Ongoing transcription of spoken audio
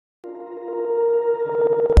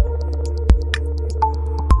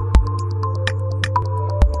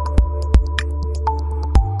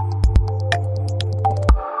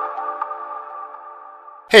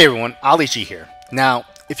Hey everyone, Ali G here. Now,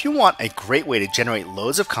 if you want a great way to generate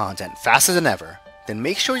loads of content faster than ever, then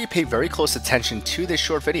make sure you pay very close attention to this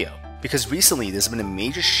short video, because recently there's been a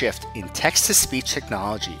major shift in text-to-speech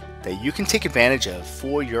technology that you can take advantage of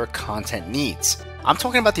for your content needs. I'm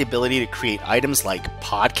talking about the ability to create items like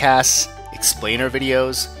podcasts, explainer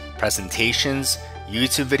videos, presentations,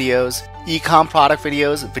 YouTube videos, e-com product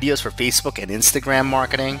videos, videos for Facebook and Instagram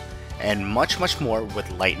marketing, and much more with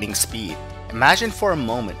lightning speed. Imagine for a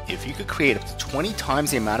moment if you could create up to 20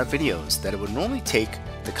 times the amount of videos that it would normally take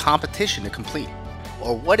the competition to complete.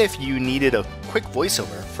 Or what if you needed a quick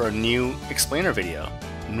voiceover for a new explainer video?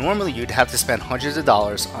 Normally you'd have to spend hundreds of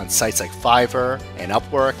dollars on sites like Fiverr and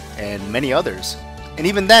Upwork and many others. And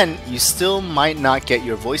even then, you still might not get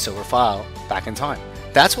your voiceover file back in time.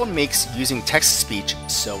 That's what makes using text-to-speech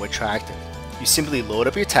so attractive. You simply load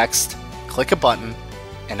up your text, click a button,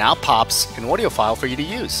 and out pops an audio file for you to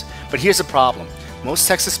use. But here's the problem. Most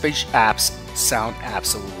text-to-speech apps sound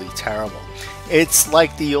absolutely terrible. It's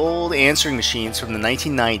like the old answering machines from the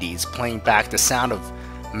 1990s playing back the sound of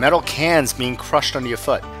metal cans being crushed under your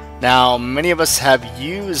foot. Now, many of us have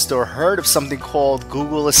used or heard of something called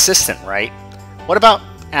Google Assistant, right? What about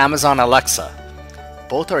Amazon Alexa?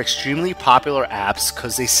 Both are extremely popular apps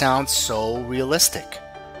because they sound so realistic.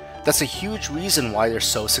 That's a huge reason why they're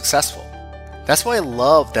so successful. That's why I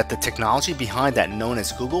love that the technology behind that, known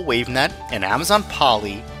as Google WaveNet and Amazon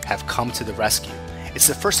Polly, have come to the rescue. It's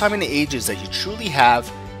the first time in the ages that you truly have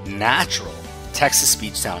natural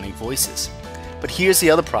text-to-speech sounding voices. But here's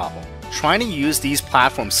the other problem. Trying to use these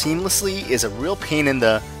platforms seamlessly is a real pain in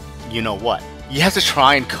the you-know-what. You have to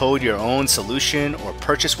try and code your own solution or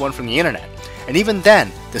purchase one from the internet. And even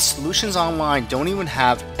then, the solutions online don't even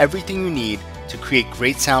have everything you need to create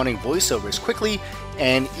great sounding voiceovers quickly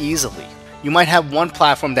and easily. You might have one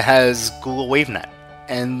platform that has Google WaveNet,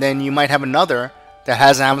 and then you might have another that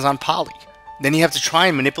has Amazon Polly. Then you have to try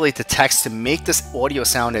and manipulate the text to make this audio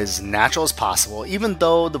sound as natural as possible, even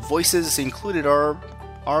though the voices included are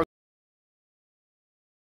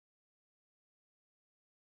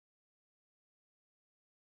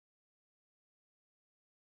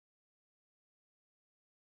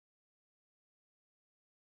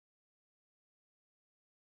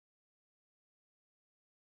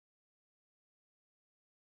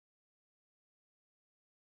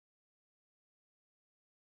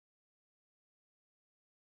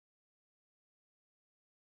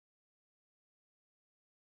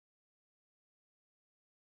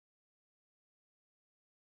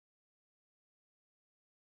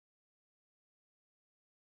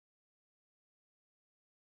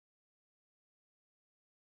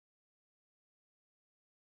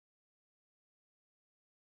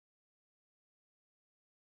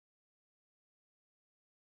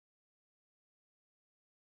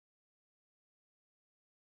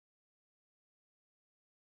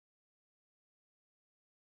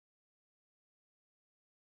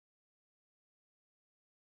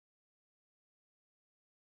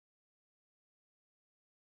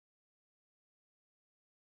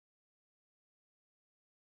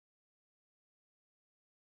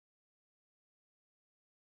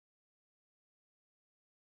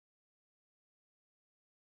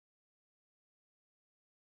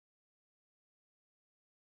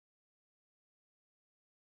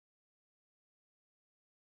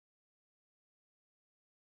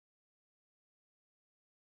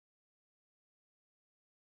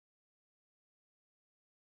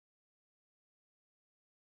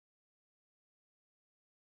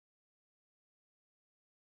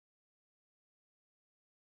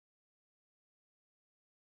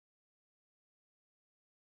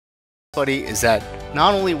Voicebuddy is that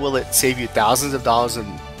not only will it save you thousands of dollars in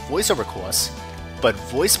voiceover costs, but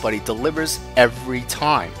Voicebuddy delivers every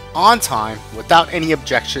time, on time, without any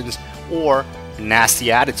objections or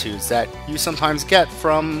nasty attitudes that you sometimes get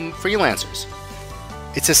from freelancers.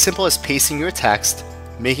 It's as simple as pasting your text,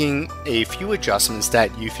 making a few adjustments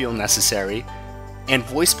that you feel necessary, and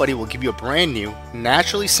Voicebuddy will give you a brand new,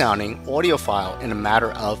 naturally sounding audio file in a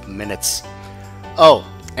matter of minutes. Oh,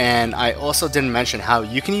 and I also didn't mention how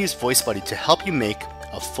you can use Voicebuddy to help you make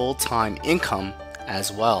a full-time income as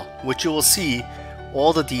well, which you will see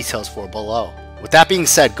all the details for below. With that being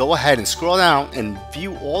said, go ahead and scroll down and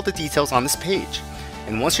view all the details on this page.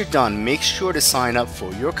 And once you're done, make sure to sign up for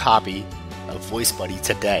your copy of Voicebuddy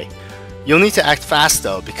today. You'll need to act fast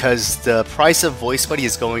though, because the price of Voicebuddy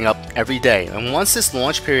is going up every day, and once this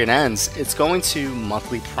launch period ends, it's going to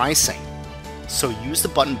monthly pricing. So use the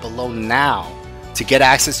button below now to get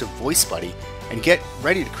access to Voicebuddy and get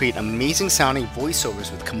ready to create amazing sounding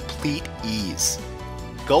voiceovers with complete ease.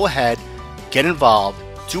 Go ahead, get involved,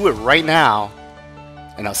 do it right now,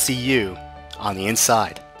 and I'll see you on the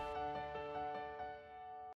inside.